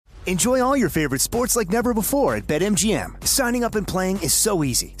Enjoy all your favorite sports like never before at BetMGM. Signing up and playing is so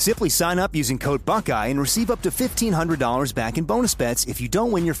easy. Simply sign up using code Buckeye and receive up to $1,500 back in bonus bets if you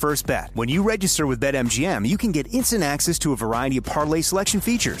don't win your first bet. When you register with BetMGM, you can get instant access to a variety of parlay selection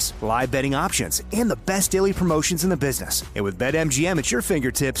features, live betting options, and the best daily promotions in the business. And with BetMGM at your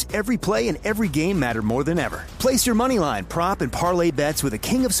fingertips, every play and every game matter more than ever. Place your moneyline, prop, and parlay bets with the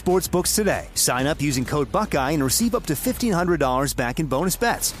king of sportsbooks today. Sign up using code Buckeye and receive up to $1,500 back in bonus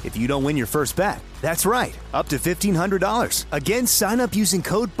bets if you don't win your first bet. That's right, up to $1,500. Again, sign up using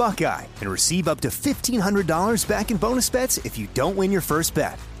code Buckeye and receive up to $1,500 back in bonus bets if you don't win your first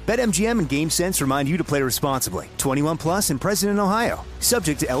bet. BetMGM and GameSense remind you to play responsibly. 21 plus and present in Ohio.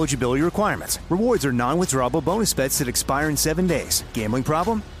 Subject to eligibility requirements. Rewards are non-withdrawable bonus bets that expire in 7 days. Gambling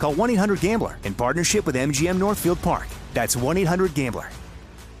problem? Call 1-800-GAMBLER in partnership with MGM Northfield Park. That's 1-800-GAMBLER.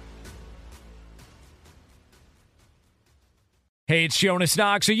 Hey, it's Jonas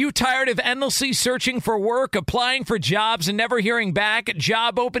Knox. Are you tired of endlessly searching for work, applying for jobs, and never hearing back?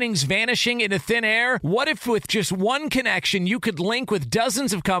 Job openings vanishing into thin air? What if with just one connection, you could link with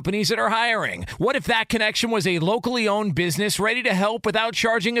dozens of companies that are hiring? What if that connection was a locally owned business ready to help without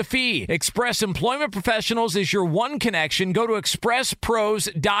charging a fee? Express Employment Professionals is your one connection. Go to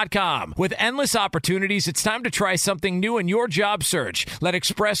expresspros.com. With endless opportunities, it's time to try something new in your job search. Let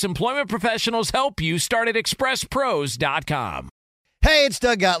Express Employment Professionals help you. Start at expresspros.com. Hey, it's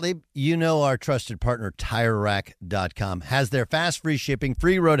Doug Gottlieb. You know our trusted partner, TireRack.com, has their fast, free shipping,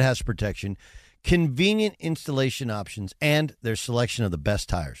 free road hazard protection, convenient installation options, and their selection of the best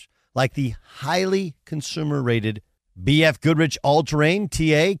tires, like the highly consumer-rated BF Goodrich All-Terrain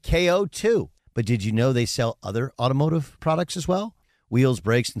TA KO2. But did you know they sell other automotive products as well? Wheels,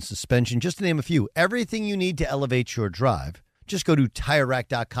 brakes, and suspension, just to name a few. Everything you need to elevate your drive. Just go to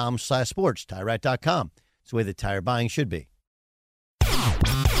TireRack.com/sports. TireRack.com. It's the way that tire buying should be.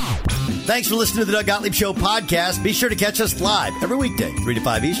 Thanks for listening to the Doug Gottlieb Show podcast. Be sure to catch us live every weekday, 3 to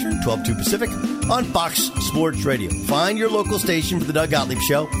 5 Eastern, 12 to 2 Pacific, on Fox Sports Radio. Find your local station for the Doug Gottlieb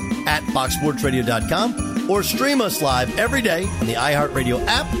Show at foxsportsradio.com or stream us live every day on the iHeartRadio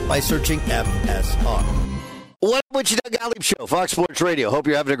app by searching FSR. What up with you, Doug Gottlieb Show, Fox Sports Radio. Hope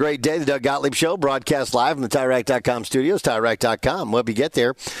you're having a great day. The Doug Gottlieb Show, broadcast live from the TireRack.com studios, TireRack.com. Hope you get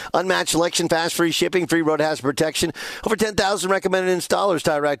there. Unmatched selection, fast, free shipping, free road hazard protection. Over 10,000 recommended installers,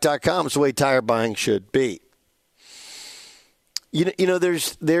 TireRack.com. It's the way tire buying should be. You know,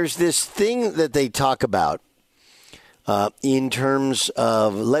 there's this thing that they talk about in terms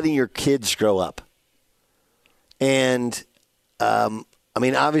of letting your kids grow up. And, I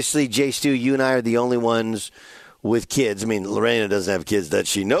mean, obviously, Jay Stu, you and I are the only ones with kids. I mean, Lorena doesn't have kids that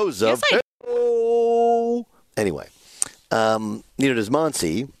she knows of. Yes, Anyway, neither does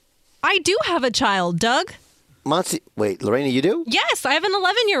Monsi. I do have a child, Doug. Monsi, wait, Lorena, you do? Yes, I have an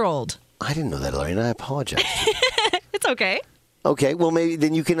 11-year-old. I didn't know that, Lorena. I apologize. It's okay. Okay, well, maybe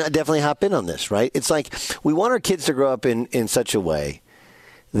then you can definitely hop in on this, right? It's like we want our kids to grow up in such a way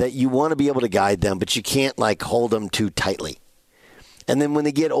that you want to be able to guide them, but you can't, like, hold them too tightly. And then when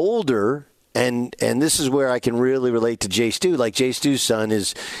they get older, and this is where I can really relate to Jay Stu. Like Jay Stu's son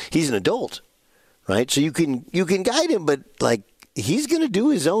he's an adult, right? So you can guide him, but like he's going to do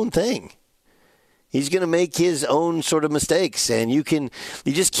his own thing. He's going to make his own sort of mistakes, and you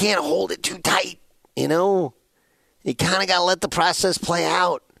just can't hold it too tight. You know, you kind of got to let the process play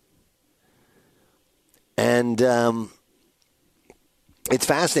out. And it's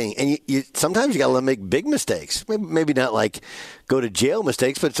fascinating, and you sometimes you got to let them make big mistakes. Maybe not like go to jail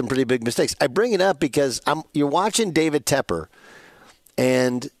mistakes, but some pretty big mistakes. I bring it up because you're watching David Tepper,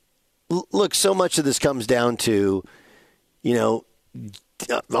 and look, so much of this comes down to, you know,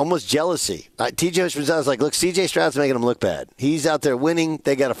 almost jealousy. T.J. Houshmandzadeh's like, look, C.J. Stroud's making him look bad. He's out there winning.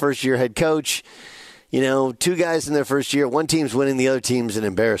 They got a first-year head coach. You know, 2 guys in their first year. One team's winning, the other team's an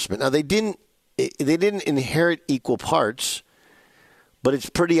embarrassment. Now they didn't inherit equal parts. But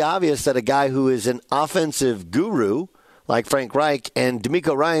it's pretty obvious that a guy who is an offensive guru like Frank Reich and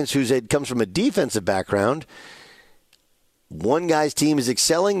DeMeco Ryans, comes from a defensive background, one guy's team is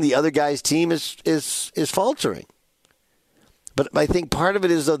excelling, the other guy's team is faltering. But I think part of it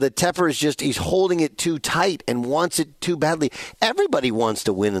is, though, that Tepper is he's holding it too tight and wants it too badly. Everybody wants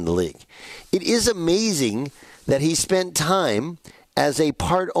to win in the league. It is amazing that he spent time as a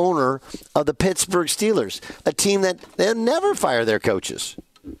part owner of the Pittsburgh Steelers, a team that they'll never fire their coaches.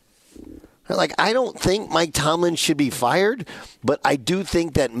 Like, I don't think Mike Tomlin should be fired, but I do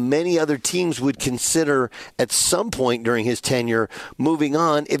think that many other teams would consider at some point during his tenure moving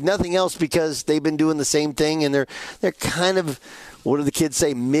on, if nothing else because they've been doing the same thing and they're kind of, what do the kids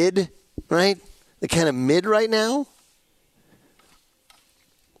say, mid, right? They're kind of mid right now.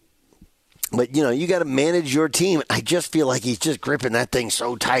 But, you got to manage your team. I just feel like he's just gripping that thing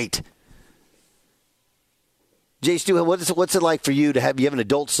so tight. Jay Stu, what's it like for you to have an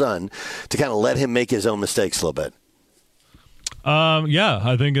adult son to kind of let him make his own mistakes a little bit? Yeah,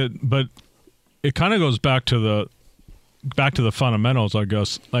 I think but it kind of goes back to the fundamentals, I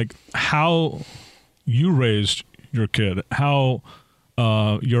guess, like how you raised your kid, how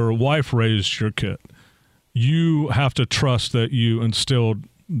your wife raised your kid. You have to trust that you instilled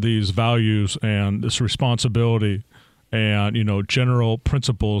these values and this responsibility and, general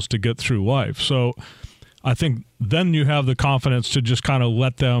principles to get through life. So I think then you have the confidence to just kind of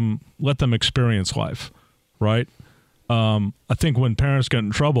let them experience life, right? I think when parents get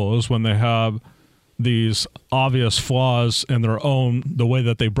in trouble is when they have these obvious flaws in the way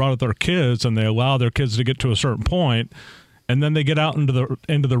that they brought up their kids, and they allow their kids to get to a certain point, and then they get out into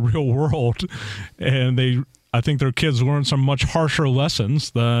the real world, and I think their kids learn some much harsher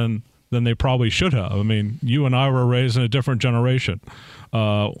lessons than they probably should have. I mean, you and I were raised in a different generation.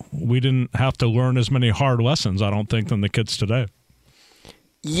 We didn't have to learn as many hard lessons, I don't think, than the kids today.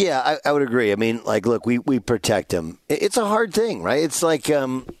 Yeah, I would agree. I mean, like, look, we protect him. It's a hard thing, right? It's like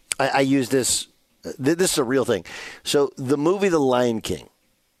I use this. This is a real thing. So the movie The Lion King.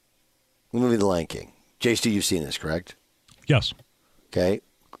 Jay Stu, you've seen this, correct? Yes. Okay.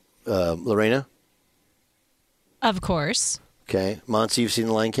 Lorena? Of course. Okay. Monty, you've seen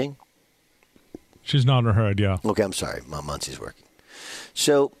The Lion King? She's nodding her head, yeah. Okay, I'm sorry. Monty's working.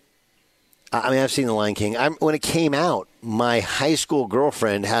 So, I've seen The Lion King. When it came out, my high school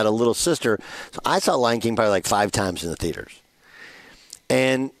girlfriend had a little sister. So I saw Lion King probably like 5 times in the theaters.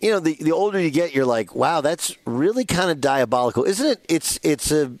 And, the older you get, you're like, wow, that's really kind of diabolical. Isn't it?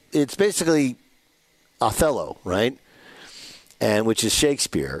 It's basically Othello, right? And which is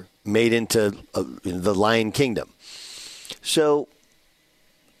Shakespeare made into the Lion Kingdom. So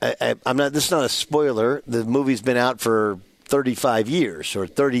I'm not. This is not a spoiler. The movie's been out for 35 years or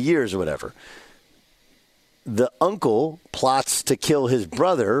 30 years or whatever. The uncle plots to kill his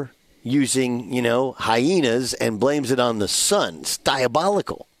brother using, hyenas and blames it on the son. It's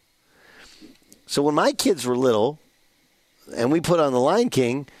diabolical. So when my kids were little and we put on The Lion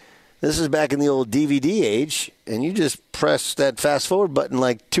King, this is back in the old DVD age, and you just press that fast forward button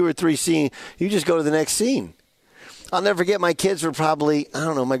like 2 or 3 scenes. You just go to the next scene. I'll never forget, my kids were probably,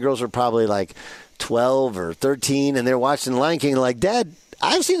 my girls were probably like 12 or 13, and they're watching The Lion King and like, Dad,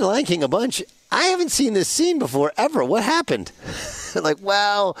 I've seen The Lion King a bunch. I haven't seen this scene before, ever. What happened? Like,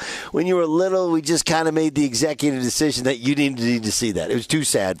 well, when you were little, we just kind of made the executive decision that you need to see that. It was too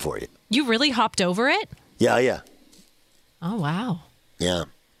sad for you. You really hopped over it? Yeah. Oh, wow. Yeah.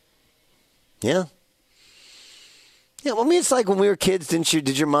 Well, I mean, it's like when we were kids,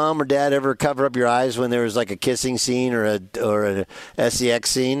 did your mom or dad ever cover up your eyes when there was like a kissing scene or an SEX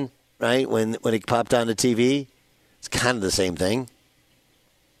scene, right? When it popped on the TV? It's kind of the same thing.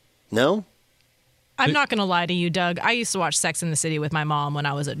 No? I'm not going to lie to you, Doug. I used to watch Sex and the City with my mom when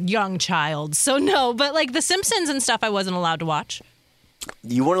I was a young child. So no, but like The Simpsons and stuff I wasn't allowed to watch.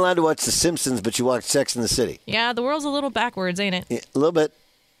 You weren't allowed to watch The Simpsons, but you watched Sex and the City. Yeah, the world's a little backwards, ain't it? Yeah, a little bit.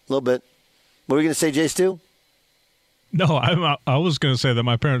 What were you going to say, Jay Stu? No, I was going to say that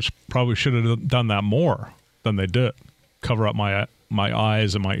my parents probably should have done that more than they did. Cover up my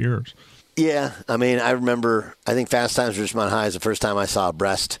eyes and my ears. Yeah, I mean, I remember, I think Fast Times at Ridgemont High is the first time I saw a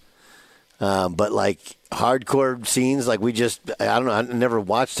breast. But like hardcore scenes, like I don't know, I never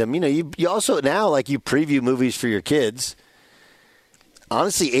watched them. You also now, like, you preview movies for your kids.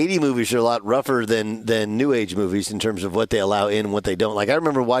 Honestly, 80 movies are a lot rougher than new age movies in terms of what they allow in and what they don't. Like, I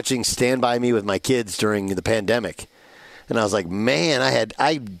remember watching Stand By Me with my kids during the pandemic. And I was like, man,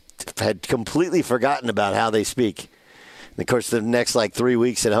 I had completely forgotten about how they speak. And of course, the next like 3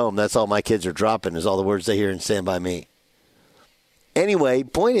 weeks at home, that's all my kids are dropping is all the words they hear in Stand By Me. Anyway,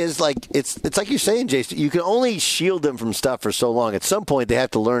 point is, like, it's like you're saying, Jason, you can only shield them from stuff for so long. At some point, they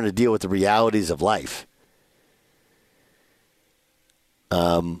have to learn to deal with the realities of life.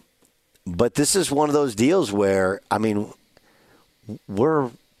 But this is one of those deals where, I mean, we're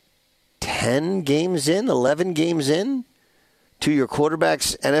 10 games in, 11 games in to your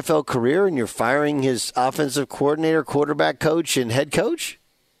quarterback's NFL career, and you're firing his offensive coordinator, quarterback coach, and head coach?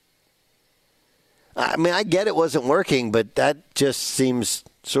 I mean, I get it wasn't working, but that just seems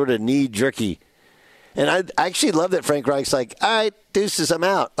sort of knee-jerky. And I actually love that Frank Reich's like, all right, deuces, I'm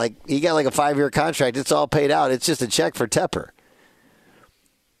out. Like, he got like a 5-year contract. It's all paid out. It's just a check for Tepper.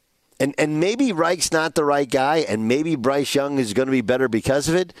 And maybe Reich's not the right guy, and maybe Bryce Young is going to be better because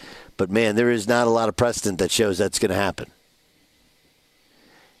of it. But, man, there is not a lot of precedent that shows that's going to happen.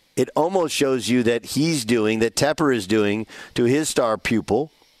 It almost shows you that he's doing, that Tepper is doing to his star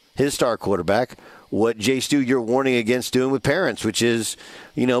pupil, his star quarterback, what Jay Stu, you're warning against doing with parents, which is,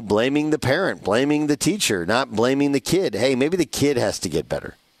 blaming the parent, blaming the teacher, not blaming the kid. Hey, maybe the kid has to get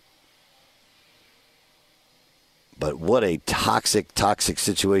better. But what a toxic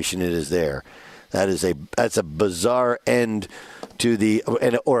situation it is there. That's a bizarre end to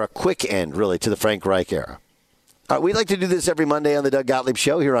or a quick end, really, to the Frank Reich era. All right, we'd like to do this every Monday on the Doug Gottlieb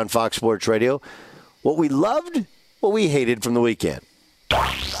Show here on Fox Sports Radio. What we loved, what we hated from the weekend.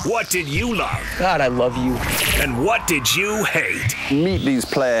 What did you love? God, I love you. And what did you hate? Meet these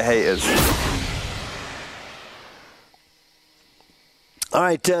player haters. All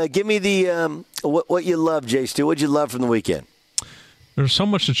right, give me the what you love, Jay Stu. What did you love from the weekend? There's so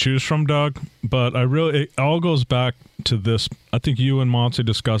much to choose from, Doug, but it all goes back to this. I think you and Monty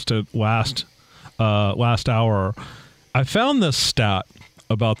discussed it last hour. I found this stat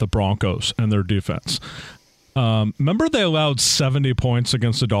about the Broncos and their defense. Remember they allowed 70 points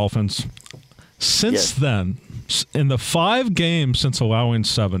against the Dolphins? Since then, in the 5 games since allowing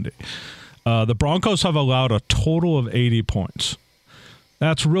 70, the Broncos have allowed a total of 80 points.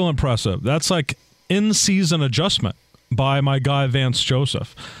 That's real impressive. That's like in-season adjustment by my guy Vance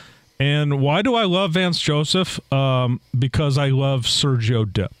Joseph. And why do I love Vance Joseph? Because I love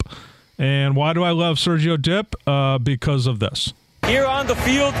Sergio Dip. And why do I love Sergio Dip? Because of this. Here on the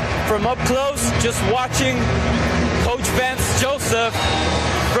field, from up close, just watching Coach Vance Joseph.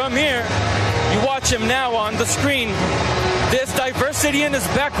 From here, you watch him now on the screen. This diversity in his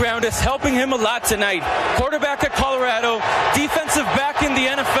background is helping him a lot tonight. Quarterback at Colorado, defensive back in the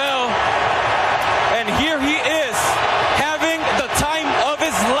NFL, and here he is, having the time of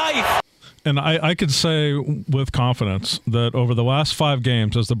his life. And I could say with confidence that over the last 5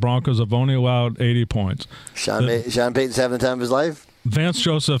 games, as the Broncos have only allowed 80 points. Sean Payton's having the time of his life? Vance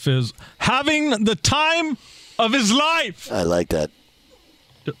Joseph is having the time of his life. I like that.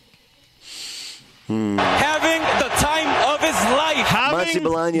 Having the time of his life. Having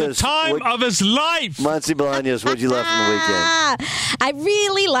the time of his life. Monty Bolaños, what did you love from the weekend? I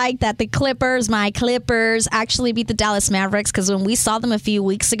really like that the Clippers, my Clippers, actually beat the Dallas Mavericks, because when we saw them a few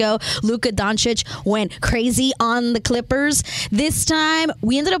weeks ago, Luka Doncic went crazy on the Clippers. This time,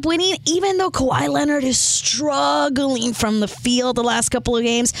 we ended up winning, even though Kawhi Leonard is struggling from the field the last couple of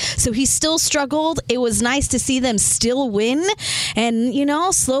games. So he still struggled. It was nice to see them still win and,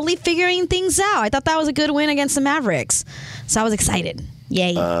 slowly figuring things out. I thought that was a good win against the Mavericks. So I was excited.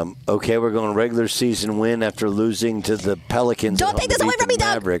 Yay. Okay, we're going regular season win after losing to the Pelicans. Don't take this away from me,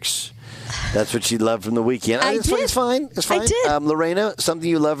 Doug. Mavericks. That's what you loved from the weekend. I did. It's fine. It's fine. I did. Lorena, something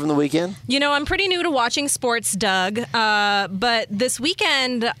you loved from the weekend? I'm pretty new to watching sports, Doug. But this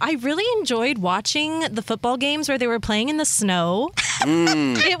weekend, I really enjoyed watching the football games where they were playing in the snow.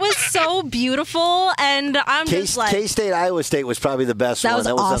 It was so beautiful, and I'm just like... K-State, Iowa State was probably the best one.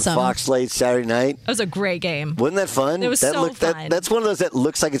 That was awesome. on Fox late Saturday night. It was a great game. Wasn't that fun? It was fun. That's one of those that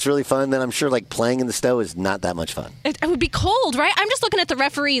looks like it's really fun, then I'm sure playing in the snow is not that much fun. It would be cold, right? I'm just looking at the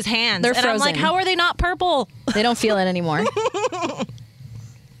referee's hands. They're and frozen. I'm like, how are they not purple? They don't feel it anymore.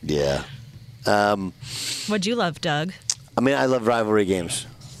 Yeah. What'd you love, Doug? I love rivalry games.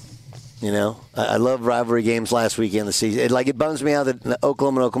 I love rivalry games last weekend of the season. It bums me out that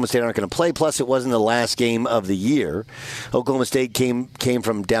Oklahoma and Oklahoma State aren't going to play. Plus, it wasn't the last game of the year. Oklahoma State came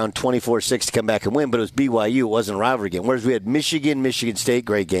from down 24-6 to come back and win, but it was BYU. It wasn't a rivalry game. Whereas we had Michigan State,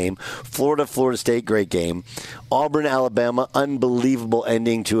 great game. Florida State, great game. Auburn, Alabama, unbelievable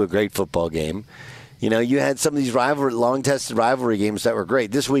ending to a great football game. You had some of these long-tested rivalry games that were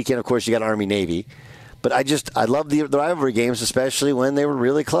great. This weekend, of course, you got Army-Navy. But I love the rivalry games, especially when they were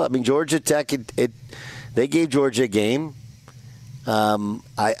really close. Georgia Tech, they gave Georgia a game.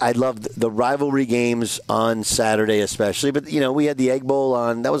 I loved the rivalry games on Saturday especially. But, we had the Egg Bowl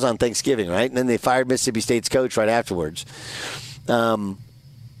that was on Thanksgiving, right? And then they fired Mississippi State's coach right afterwards. The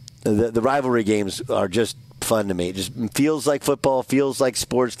rivalry games are just fun to me. It just feels like football, feels like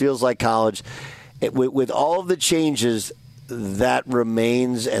sports, feels like college. With all of the changes, that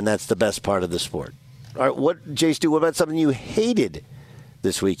remains, and that's the best part of the sport. All right, Jay Stu, what about something you hated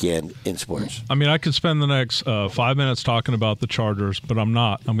this weekend in sports? I could spend the next 5 minutes talking about the Chargers, but I'm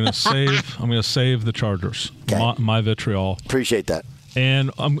not. I'm going to save. I'm going to save the Chargers. Okay. My vitriol. Appreciate that.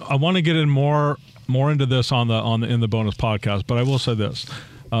 And I want to get in more into this in the bonus podcast. But I will say this: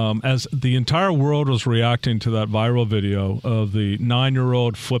 as the entire world was reacting to that viral video of the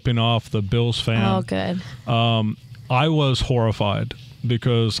 9-year-old flipping off the Bills fan, Oh, good. I was horrified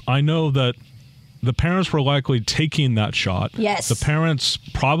because I know that the parents were likely taking that shot. Yes. The parents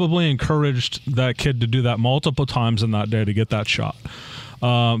probably encouraged that kid to do that multiple times in that day to get that shot.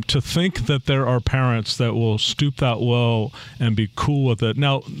 To think that there are parents that will stoop that low and be cool with it.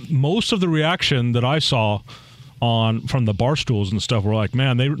 Now, most of the reaction that I saw from the bar stools and stuff were like,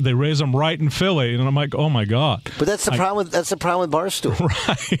 man, they raise them right in Philly, and I'm like, oh my god. But that's the problem. That's the problem with Barstool.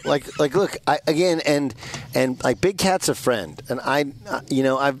 Right. Like look, and like Big Cat's a friend, and I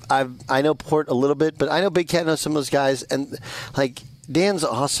know Port a little bit, but I know Big Cat knows some of those guys, and like Dan's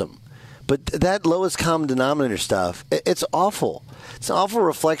awesome, but that lowest common denominator stuff, it's awful. It's an awful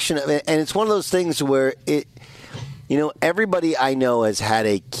reflection of it, and it's one of those things where it. Everybody I know has had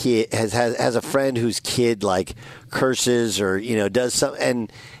a kid, has a friend whose kid like curses or does something,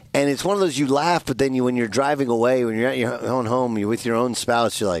 and it's one of those you laugh, but then when you're driving away, when you're at your own home, you're with your own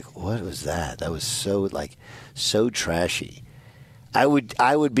spouse, you're like, what was that? That was so trashy. I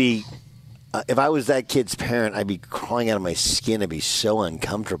would be if I was that kid's parent, I'd be crawling out of my skin. I'd be so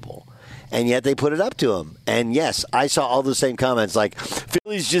uncomfortable. And yet they put it up to him. And yes, I saw all the same comments like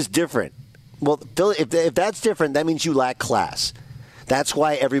Philly's just different. Well, Philly, if that's different, that means you lack class. That's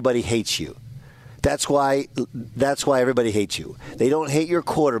why everybody hates you. That's why everybody hates you. They don't hate your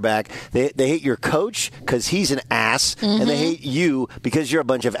quarterback. They hate your coach because he's an ass, and they hate you because you're a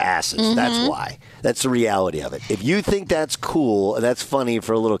bunch of asses. That's why. That's the reality of it. If you think that's cool and that's funny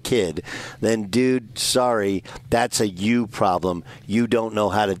for a little kid, then, dude, sorry, that's a you problem. You don't know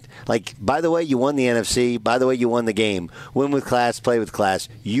how to – like, by the way, you won the NFC. By the way, you won the game. Win with class, play with class.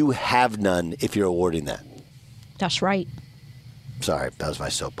 You have none if you're awarding that. That's right. Sorry, that was my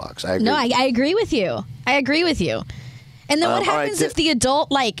soapbox. I agree. No, I agree with you. I agree with you. And then what happens if the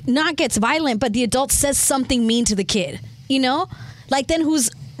adult, not gets violent, but the adult says something mean to the kid? Like, then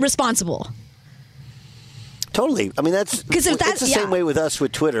who's responsible? Totally. I mean, it's the same way with us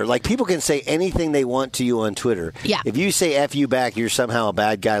with Twitter. Like, people can say anything they want to you on Twitter. Yeah. If you say F you back, you're somehow a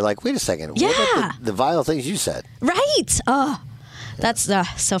bad guy. Like, wait a second. Yeah. What about the vile things you said? Right. Oh. That's so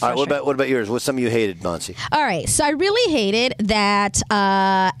frustrating. All right, what about yours? What's some you hated, Monsi? All right, so I really hated that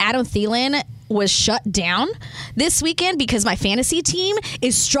Adam Thielen was shut down this weekend because my fantasy team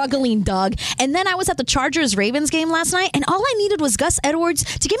is struggling, Doug. And then I was at the Chargers-Ravens game last night, and all I needed was Gus Edwards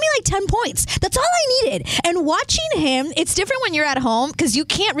to give me 10 points. That's all I needed. And watching him, it's different when you're at home because you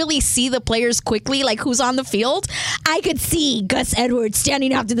can't really see the players quickly, like who's on the field. I could see Gus Edwards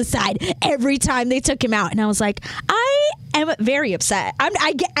standing off to the side every time they took him out. And I was like, I am very upset.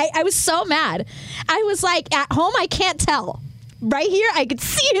 I was so mad. I was like, at home, I can't tell. Right here, I could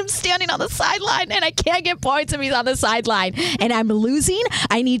see him standing on the sideline, and I can't get points if he's on the sideline. And I'm losing.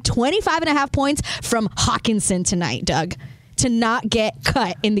 I need 25.5 points from Hawkinson tonight, Doug, to not get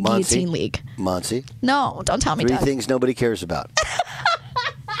cut in the Guillotine League. Monsi? No, don't tell me, Doug. 3 things nobody cares about.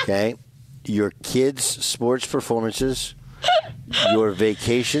 Okay? Your kids' sports performances, your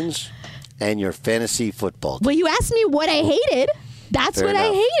vacations, and your fantasy football team. Well, you asked me what I hated. That's Fair what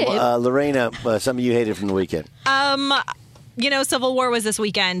enough. I hated. Well, Lorena, something you hated from the weekend. Civil War was this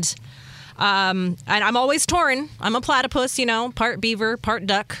weekend. And I'm always torn. I'm a platypus, part beaver, part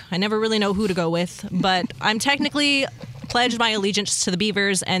duck. I never really know who to go with. But I'm technically pledged my allegiance to the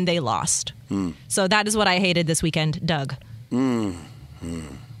Beavers, and they lost. So that is what I hated this weekend, Doug. So,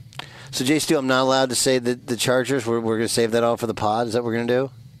 Jay Stu, I'm not allowed to say the Chargers. We're going to save that all for the pod. Is that what we're going to do?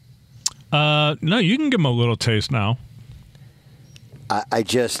 No, you can give them a little taste now. I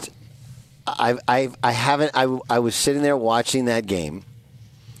haven't. I was sitting there watching that game,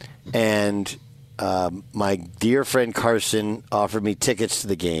 and my dear friend Carson offered me tickets to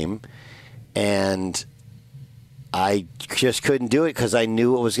the game, and I just couldn't do it because I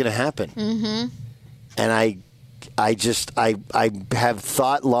knew what was going to happen. And I have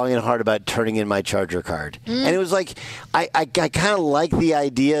thought long and hard about turning in my Charger card. And it was like, I kind of like the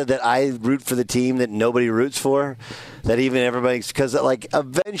idea that I root for the team that nobody roots for, that even everybody's, because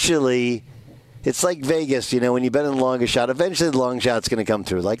eventually, it's like Vegas, when you bet on the longest shot, eventually the long shot's going to come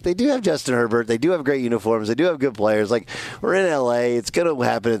through. Like, they do have Justin Herbert. They do have great uniforms. They do have good players. Like, we're in L.A. It's going to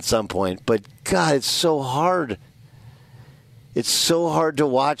happen at some point. But, God, it's so hard. It's so hard to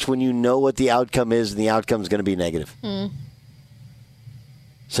watch when you know what the outcome is, and the outcome is going to be negative.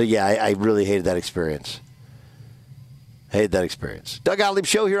 So, yeah, I really hated that experience. Doug Gottlieb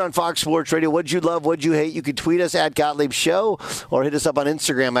Show here on Fox Sports Radio. What'd you love? What'd you hate? You can tweet us at Gottlieb Show or hit us up on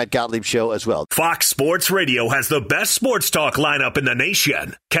Instagram at Gottlieb Show as well. Fox Sports Radio has the best sports talk lineup in the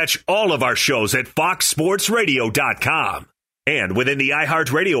nation. Catch all of our shows at foxsportsradio.com. And within the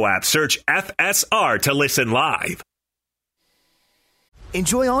iHeartRadio app, search FSR to listen live.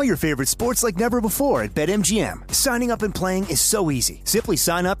 Enjoy all your favorite sports like never before at BetMGM. Signing up and playing is so easy. Simply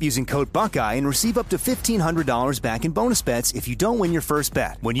sign up using code Buckeye and receive up to $1,500 back in bonus bets if you don't win your first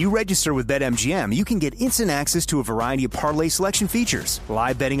bet. When you register with BetMGM, you can get instant access to a variety of parlay selection features,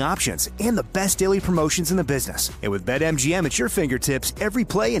 live betting options, and the best daily promotions in the business. And with BetMGM at your fingertips, every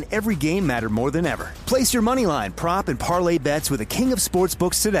play and every game matter more than ever. Place your moneyline, prop, and parlay bets with the king of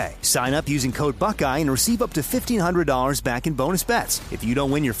sportsbooks today. Sign up using code Buckeye and receive up to $1,500 back in bonus bets if you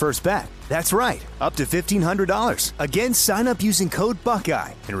don't win your first bet. That's right, up to $1,500. Again, sign up using code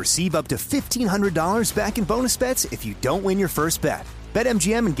Buckeye and receive up to $1,500 back in bonus bets if you don't win your first bet.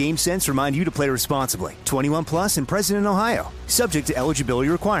 BetMGM and GameSense remind you to play responsibly. 21 plus and present in Ohio. Subject to eligibility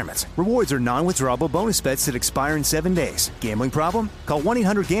requirements. Rewards are non-withdrawable bonus bets that expire in 7 days. Gambling problem? Call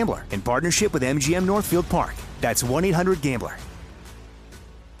 1-800-GAMBLER in partnership with MGM Northfield Park. That's 1-800-GAMBLER.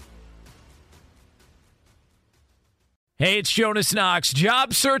 Hey, it's Jonas Knox.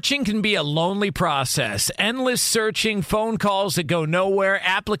 Job searching can be a lonely process. Endless searching, phone calls that go nowhere,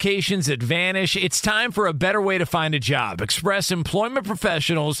 applications that vanish. It's time for a better way to find a job. Express Employment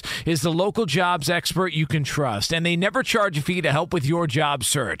Professionals is the local jobs expert you can trust, and they never charge a fee to help with your job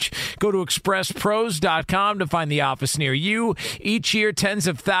search. Go to expresspros.com to find the office near you. Each year, tens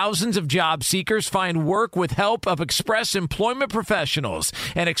of thousands of job seekers find work with help of Express Employment Professionals,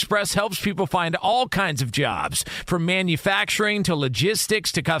 and Express helps people find all kinds of jobs, from manufacturing to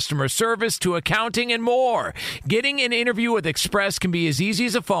logistics to customer service to accounting and more. Getting an interview with Express can be as easy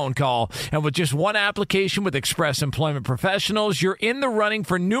as a phone call, and with just one application with Express Employment Professionals, you're in the running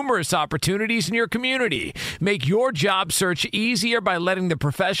for numerous opportunities in your community. Make your job search easier by letting the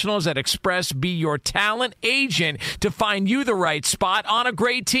professionals at Express be your talent agent to find you the right spot on a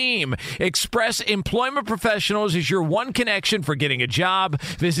great team. Express Employment Professionals is your one connection for getting a job.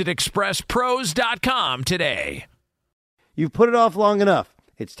 Visit expresspros.com today. You've put it off long enough.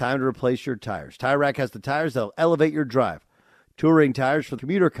 It's time to replace your tires. Tire Rack has the tires that'll elevate your drive. Touring tires for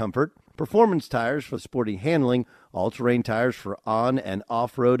commuter comfort, performance tires for sporty handling, all-terrain tires for on- and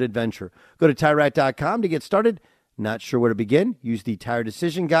off-road adventure. Go to TireRack.com to get started. Not sure where to begin? Use the Tire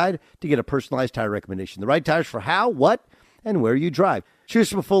Decision Guide to get a personalized tire recommendation. The right tires for how, what, and where you drive. Choose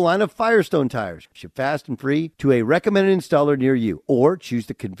from a full line of Firestone tires. Ship fast and free to a recommended installer near you. Or choose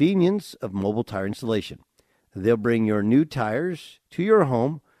the convenience of mobile tire installation. They'll bring your new tires to your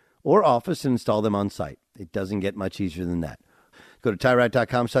home or office and install them on site. It doesn't get much easier than that. Go to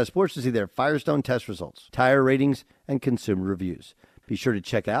TireRack.com/sports to see their Firestone test results, tire ratings, and consumer reviews. Be sure to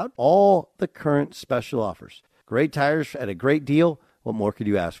check out all the current special offers. Great tires at a great deal. What more could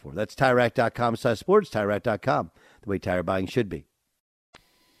you ask for? That's TireRack.com/sports, TireRack.com, the way tire buying should be.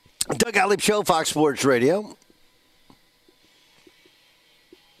 Doug Gottlieb Show, Fox Sports Radio.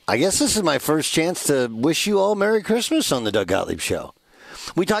 I guess this is my first chance to wish you all Merry Christmas on the Doug Gottlieb Show.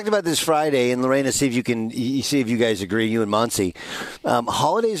 We talked about this Friday, and Lorena, see if you guys agree, you and Monty.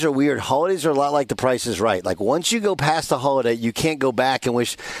 Holidays are weird. Holidays are a lot like The Price is Right. Like, once you go past the holiday, you can't go back and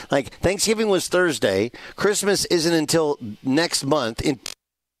wish. Like, Thanksgiving was Thursday. Christmas isn't until next month.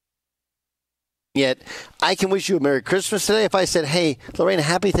 Yet, I can wish you a Merry Christmas today if I said, hey, Lorena,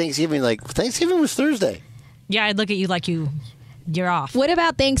 Happy Thanksgiving. Like, Thanksgiving was Thursday. Yeah, I'd look at you like you're off. What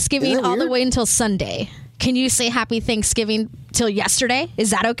about Thanksgiving all the way until Sunday? Can you say Happy Thanksgiving till yesterday?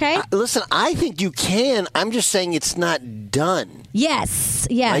 Is that okay? Listen, I think you can. I'm just saying it's not done. Yes.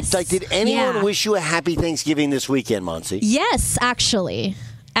 Like, did anyone wish you a Happy Thanksgiving this weekend, Monty? Yes, actually.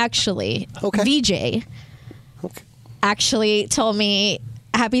 Okay. VJ actually told me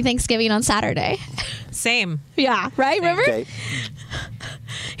Happy Thanksgiving on Saturday. Same. Yeah, right? Remember? Okay.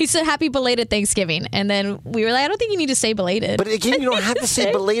 He said Happy Belated Thanksgiving. And then we were like, I don't think you need to say belated. But again, you don't have to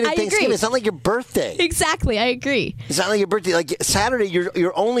say belated Thanksgiving. Agree. It's not like your birthday. Exactly. I agree. It's not like your birthday. Like Saturday,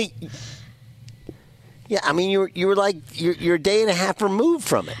 you're only... Yeah, I mean, you're like, you're a day and a half removed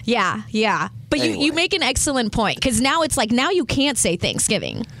from it. Yeah. But anyway. you make an excellent point. Because now it's like, now you can't say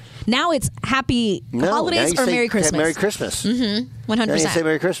Thanksgiving. Now it's Happy Holidays or Merry Christmas. Merry Christmas. 100%. Now you say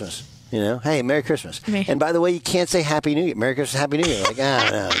Merry Christmas. You know, hey, Merry Christmas. And by the way, you can't say Happy New Year. Merry Christmas, Happy New Year. Like,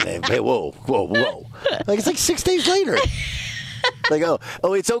 no, hey, whoa. Like, it's like 6 days later. Like, oh,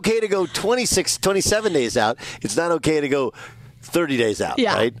 it's okay to go 27 days out. It's not okay to go 30 days out,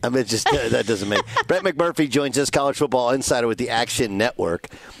 right? I mean, just that doesn't make... Brett McMurphy joins us, College Football Insider with the Action Network.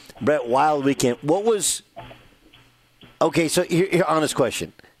 Brett, wild weekend. What was... Okay, so here, honest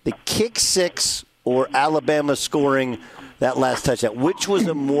question. The kick six or Alabama scoring that last touchdown, which was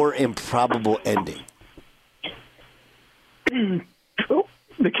a more improbable ending? The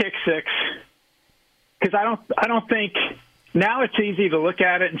kick six. Because I don't think now it's easy to look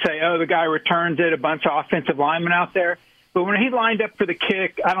at it and say, oh, the guy returns it, a bunch of offensive linemen out there. But when he lined up for the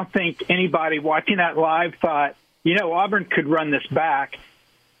kick, I don't think anybody watching that live thought, Auburn could run this back.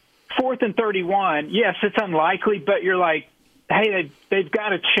 4th and 31, yes, it's unlikely, but you're like, hey, they've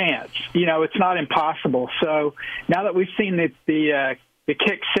got a chance. It's not impossible. So now that we've seen the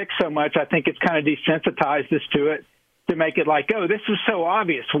kick six so much, I think it's kind of desensitized us to it to make it like, oh, this was so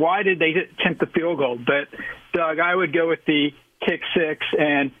obvious. Why did they attempt the field goal? But, Doug, I would go with the kick six,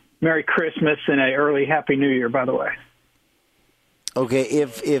 and Merry Christmas and a early Happy New Year, by the way. Okay,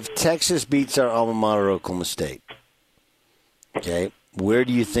 if Texas beats our alma mater, Oklahoma State, okay, where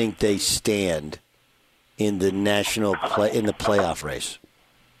do you think they stand in the playoff race?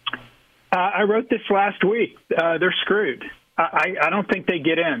 I wrote this last week. They're screwed. I don't think they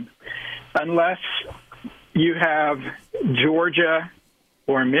get in unless you have Georgia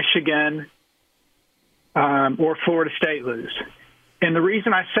or Michigan or Florida State lose. And the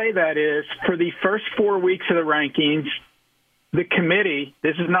reason I say that is for the first 4 weeks of the rankings, the committee,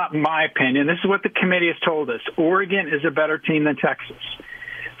 this is not my opinion, this is what the committee has told us, Oregon is a better team than Texas.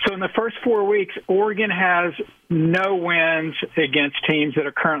 So in the first 4 weeks, Oregon has no wins against teams that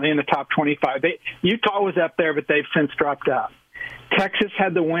are currently in the top 25. Utah was up there, but they've since dropped out. Texas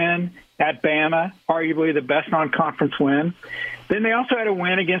had the win at Bama, arguably the best non-conference win. Then they also had a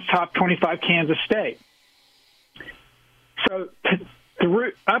win against top 25 Kansas State. So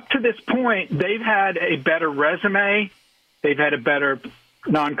up to this point, they've had a better resume. They've had a better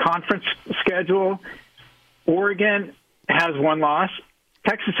non-conference schedule. Oregon has one loss.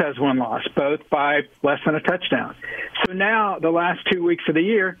 Texas has one loss, both by less than a touchdown. So now, the last 2 weeks of the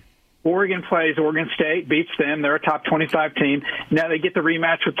year, Oregon plays Oregon State, beats them. They're a top 25 team. Now they get the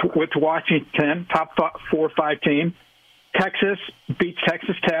rematch with Washington, top 4 or 5 team. Texas beats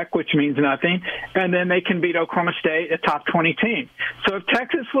Texas Tech, which means nothing. And then they can beat Oklahoma State, a top 20 team. So if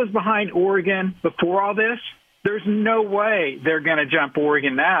Texas was behind Oregon before all this, there's no way they're going to jump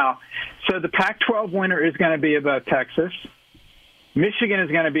Oregon now. So the Pac-12 winner is going to be above Texas. Michigan is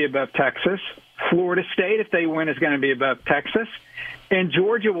going to be above Texas. Florida State, if they win, is going to be above Texas. And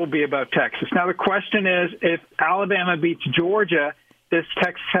Georgia will be above Texas. Now, the question is, if Alabama beats Georgia, does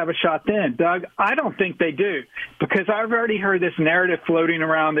Texas have a shot then? Doug, I don't think they do, because I've already heard this narrative floating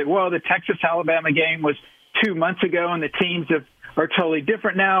around that, well, the Texas-Alabama game was 2 months ago and the teams are totally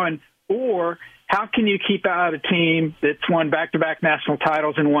different now. Or how can you keep out a team that's won back-to-back national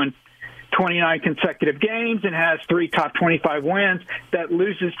titles and won 29 consecutive games and has 3 top 25 wins that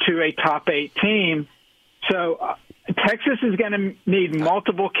loses to a top 8 team? So Texas is going to need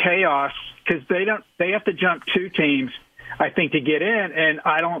multiple chaos because they have to jump 2 teams, I think, to get in, and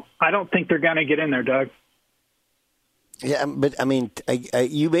I don't think they're going to get in there, Doug. Yeah, but I mean,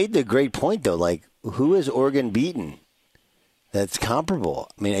 you made the great point though. Like, who has Oregon beaten that's comparable?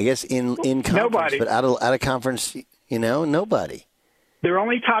 I mean, I guess in conference, nobody. But out of conference, nobody. Their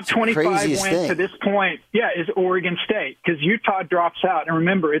only top 25 win to this point, is Oregon State, because Utah drops out. And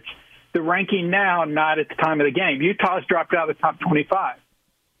remember, it's the ranking now, not at the time of the game. Utah's dropped out of the top 25.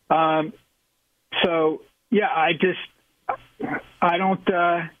 I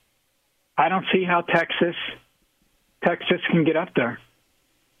don't see how Texas can get up there.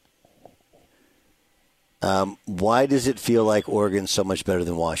 Why does it feel like Oregon's so much better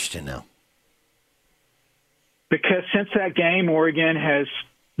than Washington now? Because since that game, Oregon has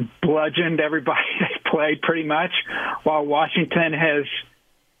bludgeoned everybody they played pretty much, while Washington has,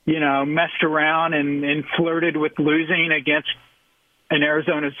 messed around and flirted with losing against an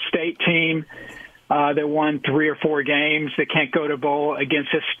Arizona State team that won 3 or 4 games that can't go to bowl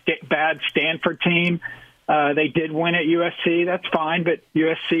against a bad Stanford team. They did win at USC. That's fine, but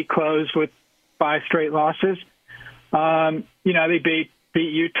USC closed with 5 straight losses. They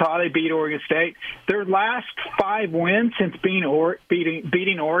beat Utah. They beat Oregon State. Their last 5 wins since beating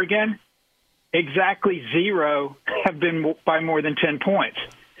Oregon, exactly 0 have been by more than 10 points.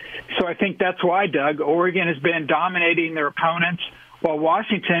 So I think that's why, Doug, Oregon has been dominating their opponents while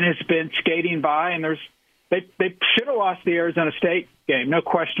Washington has been skating by, and they should have lost the Arizona State game, no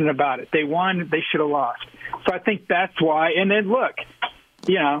question about it. They won, they should have lost. So I think that's why. And then, look,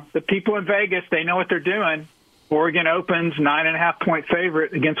 the people in Vegas, they know what they're doing. Oregon opens 9.5-point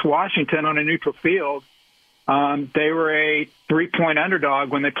favorite against Washington on a neutral field. They were a 3-point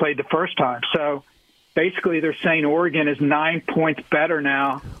underdog when they played the first time. So basically they're saying Oregon is 9 points better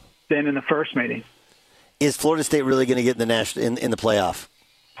now than in the first meeting. Is Florida State really going to get in the playoff?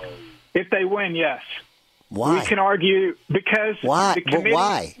 If they win, yes. Why? We can argue because why? The committee,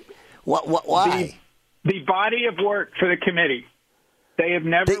 why? Why? The body of work for the committee. They have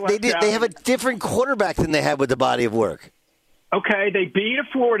never. They have a different quarterback than they had with the body of work. Okay, they beat a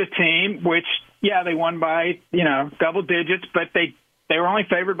Florida team, which they won by, double digits, but they were only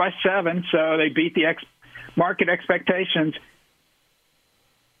favored by 7, so they beat the market expectations.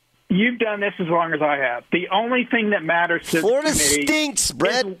 You've done this as long as I have. The only thing that matters to Florida the committee stinks,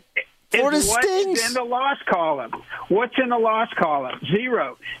 Brett. Florida stinks. What's in the loss column? What's in the loss column?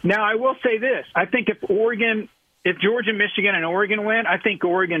 0. Now, I will say this. I think if Georgia, Michigan, and Oregon win, I think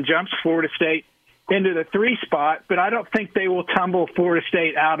Oregon jumps Florida State into the 3 spot, but I don't think they will tumble Florida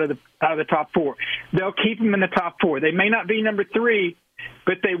State out of the top 4. They'll keep them in the top 4. They may not be number 3,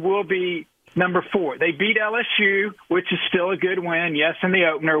 but they will be number 4. They beat LSU, which is still a good win, yes, in the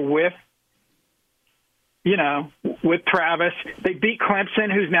opener with Travis. They beat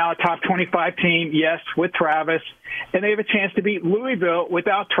Clemson, who's now a top 25 team, yes, with Travis. And they have a chance to beat Louisville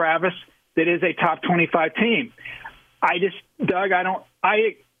without Travis, that is a top 25 team. Doug,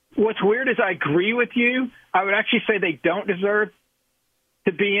 what's weird is I agree with you. I would actually say they don't deserve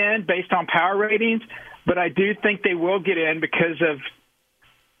to be in based on power ratings, but I do think they will get in because of,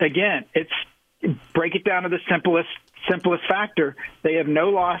 again, break it down to the simplest factor. They have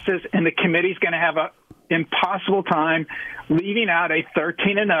no losses, and the committee's going to have an impossible time leaving out a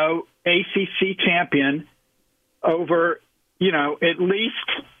 13-0 ACC champion over, at least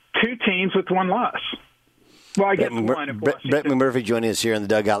 2 teams with 1 loss. Well, I guess one. Brett McMurphy joining us here on the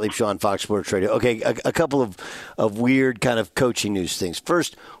Doug Gottlieb Show on Fox Sports Radio. Okay, a couple of weird kind of coaching news things.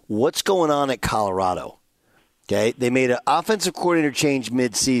 First, what's going on at Colorado? Okay, they made an offensive coordinator change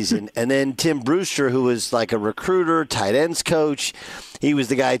midseason, and then Tim Brewster, who was like a recruiter, tight ends coach, he was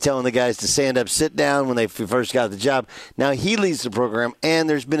the guy telling the guys to stand up, sit down when they first got the job. Now he leads the program, and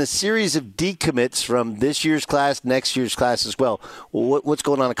there's been a series of decommits from this year's class, next year's class as well. What's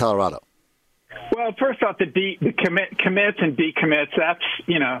going on in Colorado? Well, first off, the commits and decommits,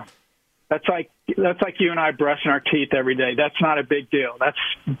 that's like you and I brushing our teeth every day. That's not a big deal. That's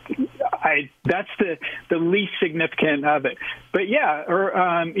the least significant of it. But yeah,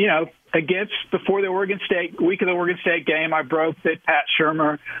 before the Oregon State week of the Oregon State game, I broke that Pat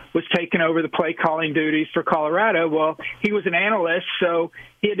Shermer was taking over the play calling duties for Colorado. Well, he was an analyst, so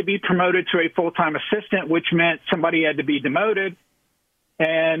he had to be promoted to a full-time assistant, which meant somebody had to be demoted.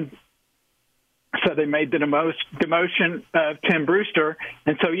 And so they made the demotion of Tim Brewster.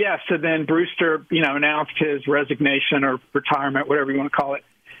 And so, so then Brewster, announced his resignation or retirement, whatever you want to call it,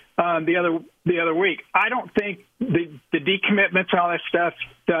 the other week. I don't think the decommitments and all that stuff,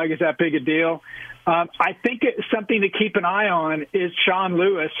 Doug, is that big a deal. I think it's something to keep an eye on is Sean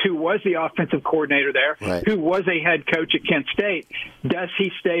Lewis, who was the offensive coordinator there, right, who was a head coach at Kent State. Does he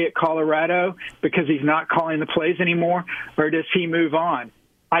stay at Colorado because he's not calling the plays anymore, or does he move on?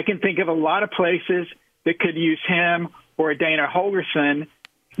 I can think of a lot of places that could use him or a Dana Holgorsen,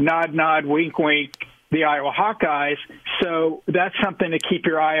 nod, nod, wink, wink, the Iowa Hawkeyes. So that's something to keep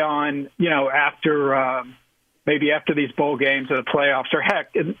your eye on, maybe after these bowl games or the playoffs, or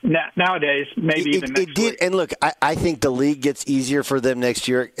heck, nowadays, maybe even next week. And look, I think the league gets easier for them next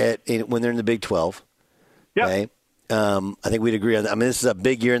year when they're in the Big 12. Yep. Okay? I think we'd agree on that. I mean, this is a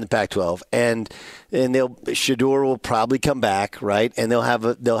big year in the Pac-12, and Shedeur will probably come back, right? And they'll have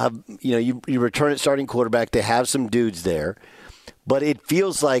you return at starting quarterback. They have some dudes there, but it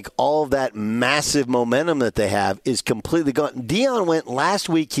feels like all of that massive momentum that they have is completely gone. Deion went last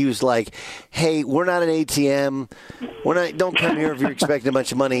week. He was like, "Hey, we're not an ATM. Don't come here if you're expecting a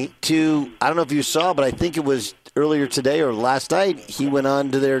bunch of money." I don't know if you saw, but I think it was earlier today or last night, he went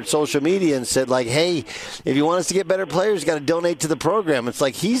on to their social media and said, like, hey, if you want us to get better players, you got to donate to the program. It's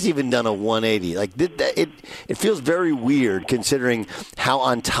like he's even done a 180. Like, it feels very weird considering how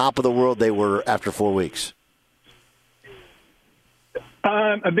on top of the world they were after 4 weeks.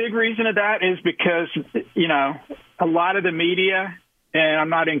 A big reason of that is because, a lot of the media, and I'm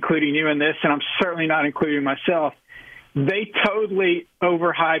not including you in this, and I'm certainly not including myself, they totally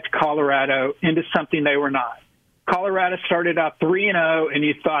overhyped Colorado into something they were not. Colorado started out 3-0, and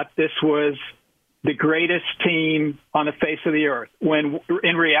you thought this was the greatest team on the face of the earth, when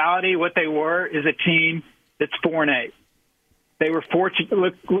in reality what they were is a team that's 4-8. They were fortunate.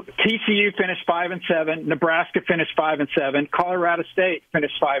 Look, TCU finished 5-7. Nebraska finished 5-7. Colorado State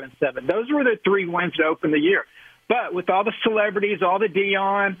finished 5-7. Those were the 3 wins to open the year. But with all the celebrities, all the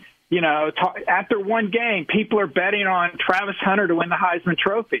Deion, after one game, people are betting on Travis Hunter to win the Heisman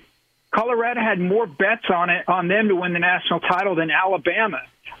Trophy. Colorado had more bets on them to win the national title than Alabama.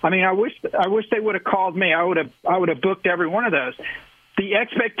 I mean, I wish they would have called me. I would have booked every one of those. The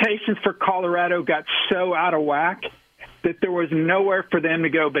expectations for Colorado got so out of whack that there was nowhere for them to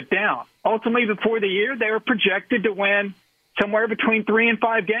go but down. Ultimately, before the year, they were projected to win somewhere between 3 and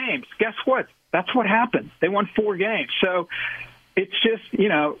 5 games. Guess what? That's what happened. They won 4 games. So it's just,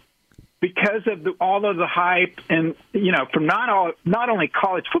 because of all of the hype and, from not only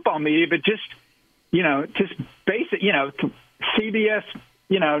college football media, but just basic, CBS,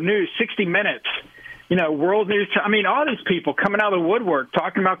 News, 60 Minutes, World News. I mean, all these people coming out of the woodwork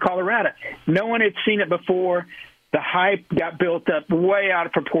talking about Colorado. No one had seen it before. The hype got built up way out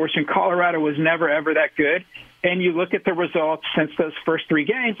of proportion. Colorado was never, ever that good. And you look at the results since those first 3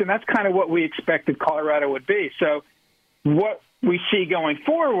 games, and that's kind of what we expected Colorado would be. So what we see going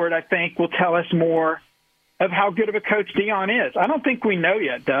forward, I think, will tell us more of how good of a coach Deion is. I don't think we know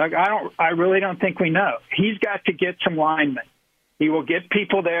yet, Doug. I really don't think we know. He's got to get some linemen. He will get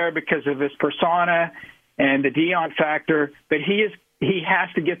people there because of his persona and the Deion factor, but he has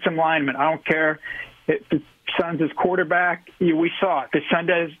to get some linemen. I don't care if the Suns' quarterback. We saw it. The Sun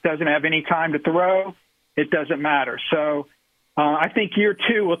doesn't have any time to throw. It doesn't matter. So I think year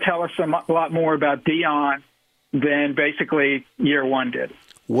 2 will tell us a lot more about Deion than basically year 1 did.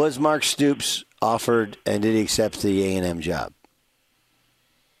 Was Mark Stoops offered, and did he accept the A&M job?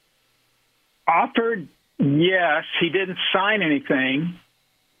 Offered, yes. He didn't sign anything.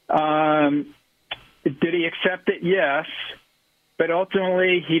 Did he accept it? Yes. But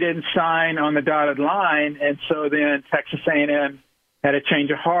ultimately, he didn't sign on the dotted line, and so then Texas A&M had a change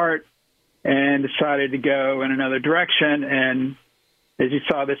of heart and decided to go in another direction. And as you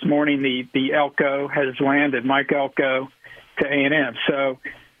saw this morning, the Elko has landed, Mike Elko, to A&M. So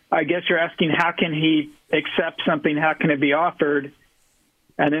I guess you're asking, how can he accept something? How can it be offered?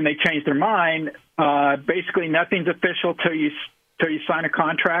 And then they changed their mind. Basically, nothing's official till you sign a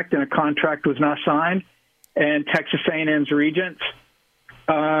contract, and a contract was not signed. And Texas A&M's regents.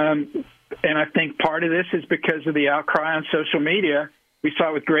 And I think part of this is because of the outcry on social media. We saw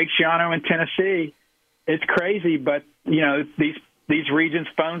it with Greg Schiano in Tennessee. It's crazy, but these regents'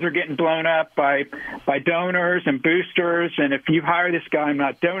 phones are getting blown up by donors and boosters. And if you hire this guy, I'm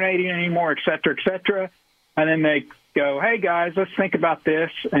not donating anymore, et cetera, et cetera. And then they go, hey guys, let's think about this.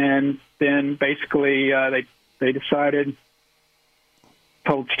 And then basically they decided.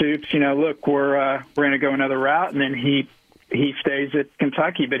 Told Stoops, look, we're going to go another route, and then he stays at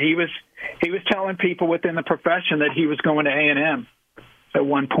Kentucky. But he was telling people within the profession that he was going to A&M at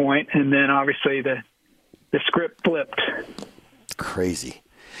one point, and then obviously the script flipped. Crazy.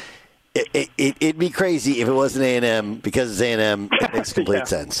 It'd be crazy if it wasn't A&M, because it's A&M. It makes complete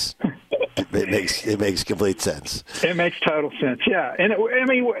sense. It makes complete sense. It makes total sense, yeah. And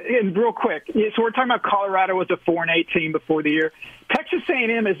and real quick, so we're talking about Colorado was a 4-8 team before the year. Texas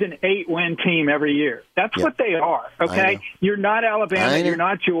A&M is an 8-win team every year. That's what they are. Okay, you're not Alabama, you're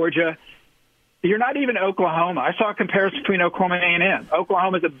not Georgia, you're not even Oklahoma. I saw a comparison between Oklahoma and A&M.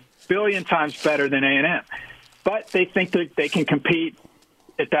 Oklahoma is a billion times better than A&M, but they think that they can compete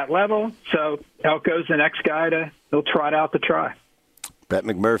at that level. So Elko's the next guy they'll trot out to try. Brett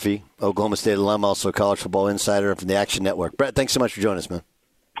McMurphy, Oklahoma State alum, also a college football insider from the Action Network. Brett, thanks so much for joining us, man.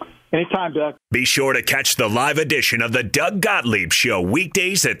 Anytime, Doug. Be sure to catch the live edition of the Doug Gottlieb Show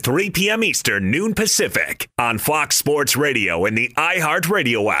weekdays at 3 p.m. Eastern, noon Pacific on Fox Sports Radio and the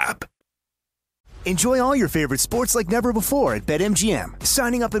iHeartRadio app. Enjoy all your favorite sports like never before at BetMGM.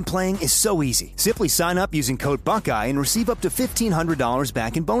 Signing up and playing is so easy. Simply sign up using code Buckeye and receive up to $1,500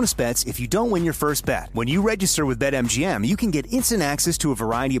 back in bonus bets if you don't win your first bet. When you register with BetMGM, you can get instant access to a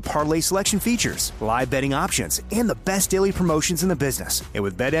variety of parlay selection features, live betting options, and the best daily promotions in the business. And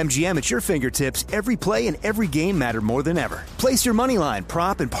with BetMGM at your fingertips, every play and every game matter more than ever. Place your moneyline,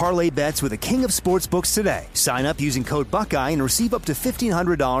 prop, and parlay bets with the king of sportsbooks today. Sign up using code Buckeye and receive up to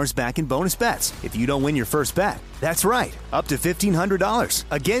 $1,500 back in bonus bets if you don't win your first bet. That's right, up to $1,500.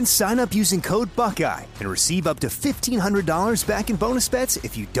 Again, sign up using code Buckeye and receive up to $1,500 back in bonus bets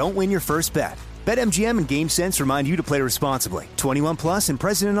if you don't win your first bet. BetMGM and GameSense remind you to play responsibly. 21 plus and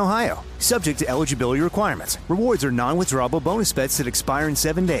present in Ohio. Subject to eligibility requirements. Rewards are non-withdrawable bonus bets that expire in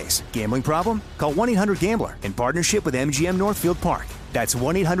 7 days. Gambling problem? Call 1-800-GAMBLER in partnership with MGM Northfield Park. That's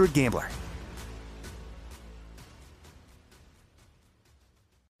 1-800-GAMBLER.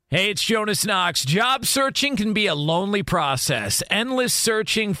 Hey, it's Jonas Knox. Job searching can be a lonely process. Endless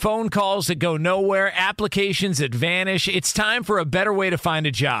searching, phone calls that go nowhere, applications that vanish. It's time for a better way to find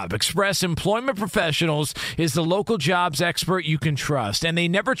a job. Express Employment Professionals is the local jobs expert you can trust, and they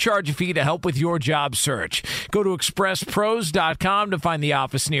never charge a fee to help with your job search. Go to expresspros.com to find the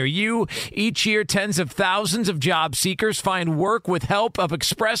office near you. Each year, tens of thousands of job seekers find work with help of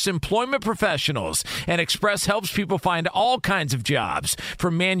Express Employment Professionals, and Express helps people find all kinds of jobs,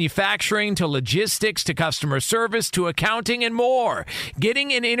 from manufacturing manufacturing to logistics to customer service to accounting and more.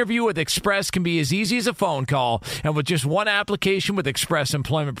 Getting an interview with Express can be as easy as a phone call, and with just one application with Express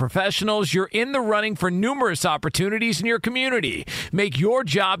Employment Professionals, you're in the running for numerous opportunities in your community. Make your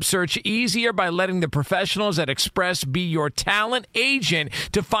job search easier by letting the professionals at Express be your talent agent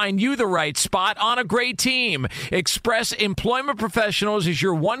to find you the right spot on a great team. Express Employment Professionals is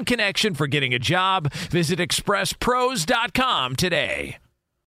your one connection for getting a job. Visit expresspros.com today.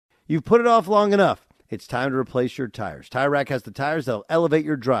 You've put it off long enough. It's time to replace your tires. Tire Rack has the tires that'll elevate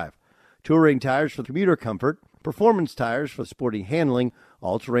your drive. Touring tires for commuter comfort, performance tires for sporty handling,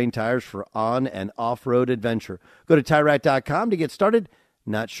 all-terrain tires for on- and off-road adventure. Go to TireRack.com to get started.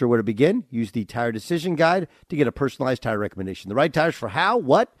 Not sure where to begin? Use the Tire Decision Guide to get a personalized tire recommendation. The right tires for how,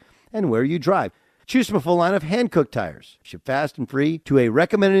 what, and where you drive. Choose from a full line of hand-cooked tires. Ship fast and free to a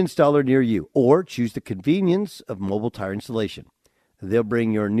recommended installer near you. Or choose the convenience of mobile tire installation. They'll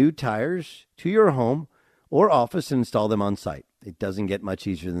bring your new tires to your home or office and install them on site. It doesn't get much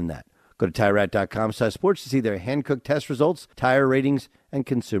easier than that. Go to TireRack.com/sports to see their hand-cooked test results, tire ratings, and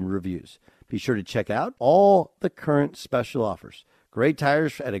consumer reviews. Be sure to check out all the current special offers. Great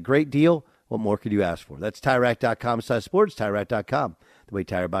tires at a great deal. What more could you ask for? That's TireRack.com/sports, TireRack.com, the way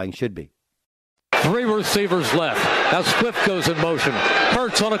tire buying should be. 3 receivers left. Now Swift goes in motion.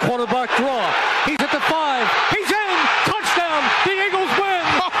 Hurts on a quarterback draw. He's at the 5. He's in. Touchdown. The Eagles win.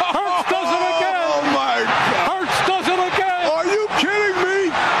 Hurts does it again. Oh, my God. Hurts does it again. Are you kidding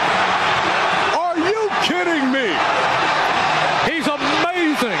me? Are you kidding me? He's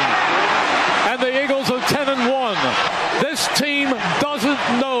amazing. And the Eagles are 10-1. This team doesn't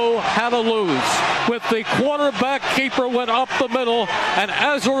know how to lose. With the quarterback keeper went up the middle, and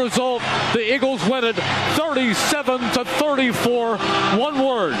as a result, the Eagles win it 37-34. One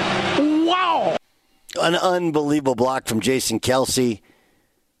word. Wow! An unbelievable block from Jason Kelce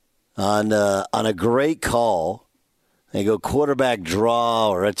on a great call. They go quarterback draw,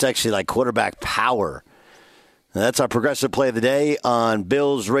 or it's actually like quarterback power. And that's our progressive play of the day on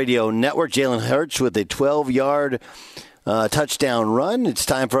Bills Radio Network. Jalen Hurts with a 12-yard touchdown run. It's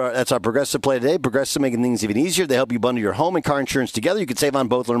time for that's our Progressive play today. Progressive, making things even easier. They help you bundle your home and car insurance together. You can save on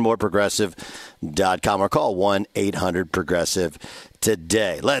both. Learn more at Progressive.com or call 1-800-PROGRESSIVE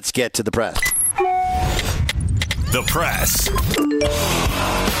today. Let's get to the press. The press.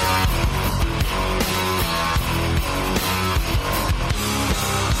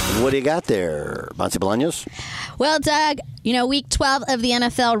 What do you got there, Monty Bolaños? Well, Doug, week 12 of the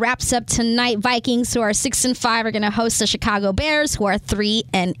NFL wraps up tonight. Vikings, who are 6-5, are going to host the Chicago Bears, who are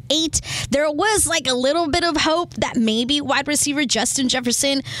 3-8. There was like a little bit of hope that maybe wide receiver Justin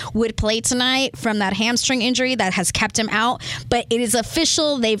Jefferson would play tonight from that hamstring injury that has kept him out. But it is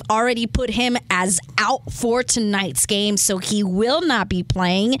official. They've already put him as out for tonight's game, so he will not be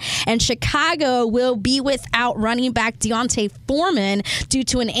playing. And Chicago will be without running back Deontay Foreman due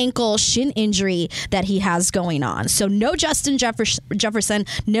to an ankle shin injury that he has going on. So no Justin Jefferson,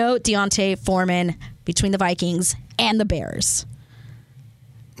 no Deontay Foreman between the Vikings and the Bears.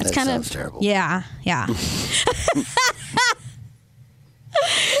 That sounds terrible. Yeah.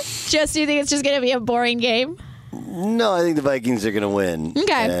 Just, do you think it's just going to be a boring game? No, I think the Vikings are going to win.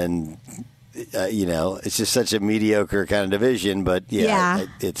 Okay. And, it's just such a mediocre kind of division, but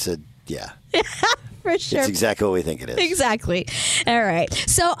it's a. For sure. It's exactly what we think it is. Exactly. All right.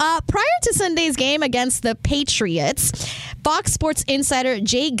 So prior to Sunday's game against the Patriots, Fox Sports insider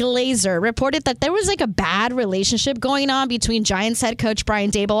Jay Glazer reported that there was like a bad relationship going on between Giants head coach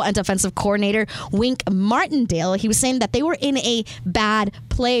Brian Daboll and defensive coordinator Wink Martindale. He was saying that they were in a bad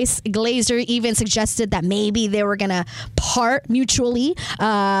place. Glazer even suggested that maybe they were going to part mutually.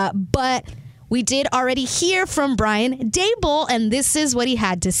 But we did already hear from Brian Daboll, and this is what he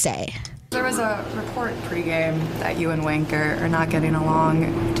had to say. There was a report pregame that you and Wink are not getting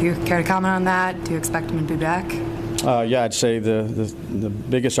along. Do you care to comment on that? Do you expect him to be back? I'd say the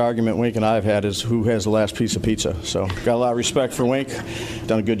biggest argument Wink and I have had is who has the last piece of pizza. So got a lot of respect for Wink.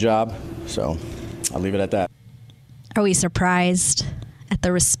 Done a good job. So I'll leave it at that. Are we surprised at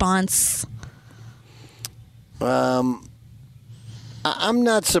the response? I'm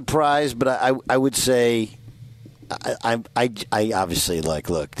not surprised, but I would say I obviously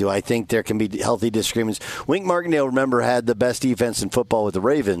look, do I think there can be healthy disagreements? Wink Martindale, remember, had the best defense in football with the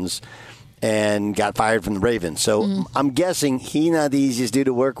Ravens and got fired from the Ravens. So I'm guessing he's not the easiest dude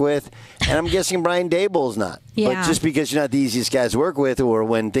to work with, and I'm guessing Brian Daboll's not. Yeah. But just because you're not the easiest guys to work with, or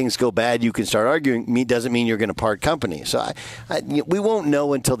when things go bad you can start arguing, doesn't mean you're going to part company. So we won't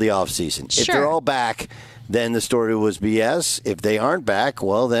know until the offseason. Sure. If they're all back, then the story was BS. If they aren't back,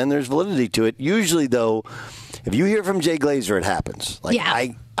 well, then there's validity to it. Usually, though, if you hear from Jay Glazer, it happens.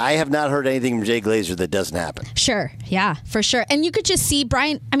 I have not heard anything from Jay Glazer that doesn't happen. Sure. Yeah, for sure. And you could just see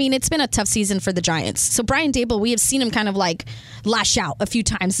Brian. I mean, it's been a tough season for the Giants. So Brian Daboll, we have seen him kind of like lash out a few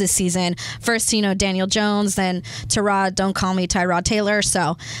times this season. First, Daniel Jones, then don't call me Tyrod Taylor.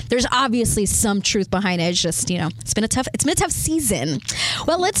 So there's obviously some truth behind it. It's just, it's been a tough season.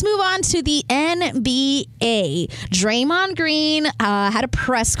 Well, let's move on to the NBA. Draymond Green had a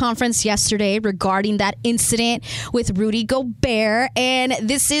press conference yesterday regarding that incident with Rudy Gobert, and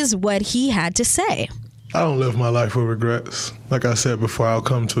this is what he had to say. I don't live my life with regrets. Like I said before, I'll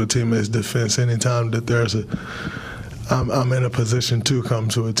come to a teammate's defense anytime that I'm in a position to come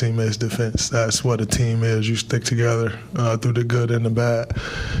to a teammate's defense. That's what a team is. You stick together through the good and the bad.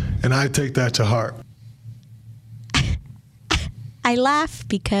 And I take that to heart. I laugh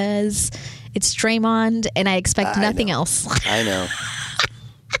because it's Draymond and I expect nothing else. I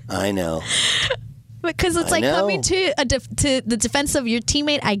know. Because it's like coming to to the defense of your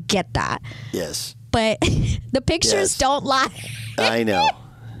teammate. I get that. Yes. But the pictures don't lie. I know.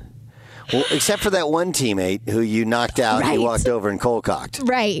 Well, except for that one teammate who you knocked out and you walked over and cold-cocked.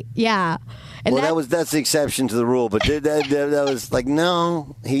 Right, yeah. And that's the exception to the rule. But that was like,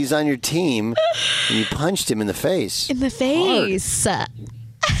 no, he's on your team, and you punched him in the face. In the face.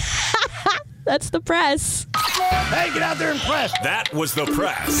 That's the press. Hey, get out there and press. That was the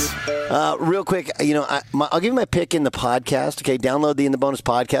press. Real quick, I'll give you my pick in the podcast. Okay, download the In the Bonus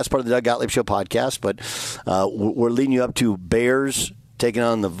podcast, part of the Doug Gottlieb Show podcast. But we're leading you up to Bears taking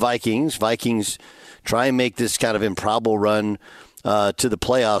on the Vikings. Vikings try and make this kind of improbable run to the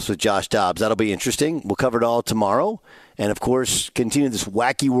playoffs with Josh Dobbs. That'll be interesting. We'll cover it all tomorrow. And, of course, continue this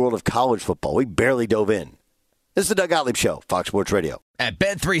wacky world of college football. We barely dove in. This is the Doug Gottlieb Show, Fox Sports Radio. At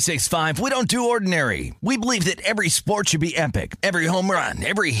Bet365, we don't do ordinary. We believe that every sport should be epic. Every home run,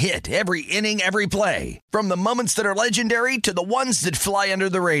 every hit, every inning, every play. From the moments that are legendary to the ones that fly under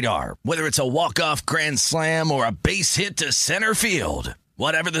the radar. Whether it's a walk-off grand slam or a base hit to center field.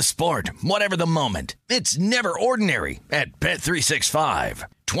 Whatever the sport, whatever the moment. It's never ordinary at Bet365.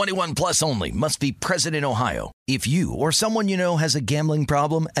 21 plus only. Must be present in Ohio. If you or someone you know has a gambling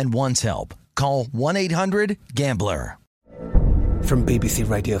problem and wants help, call 1-800-GAMBLER. From BBC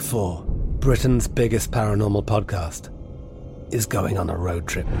Radio 4, Britain's biggest paranormal podcast is going on a road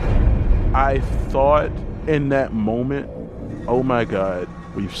trip. I thought in that moment, oh my God,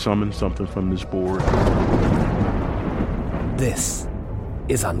 we've summoned something from this board. This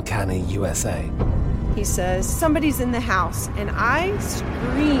is Uncanny USA. He says, somebody's in the house, and I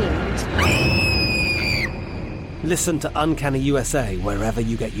screamed. Listen to Uncanny USA wherever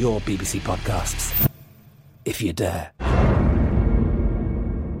you get your BBC podcasts, if you dare.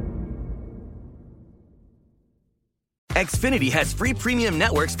 Xfinity has free premium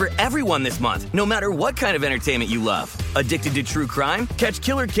networks for everyone this month, no matter what kind of entertainment you love. Addicted to true crime? Catch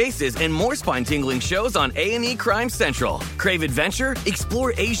killer cases and more spine-tingling shows on A&E Crime Central. Crave adventure?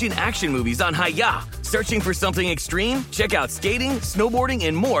 Explore Asian action movies on Hi-YAH. Searching for something extreme? Check out skating, snowboarding,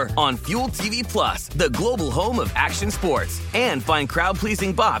 and more on Fuel TV Plus, the global home of action sports. And find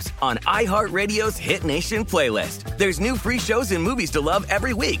crowd-pleasing bops on iHeartRadio's Hit Nation playlist. There's new free shows and movies to love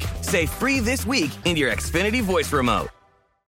every week. Say free this week in your Xfinity voice remote.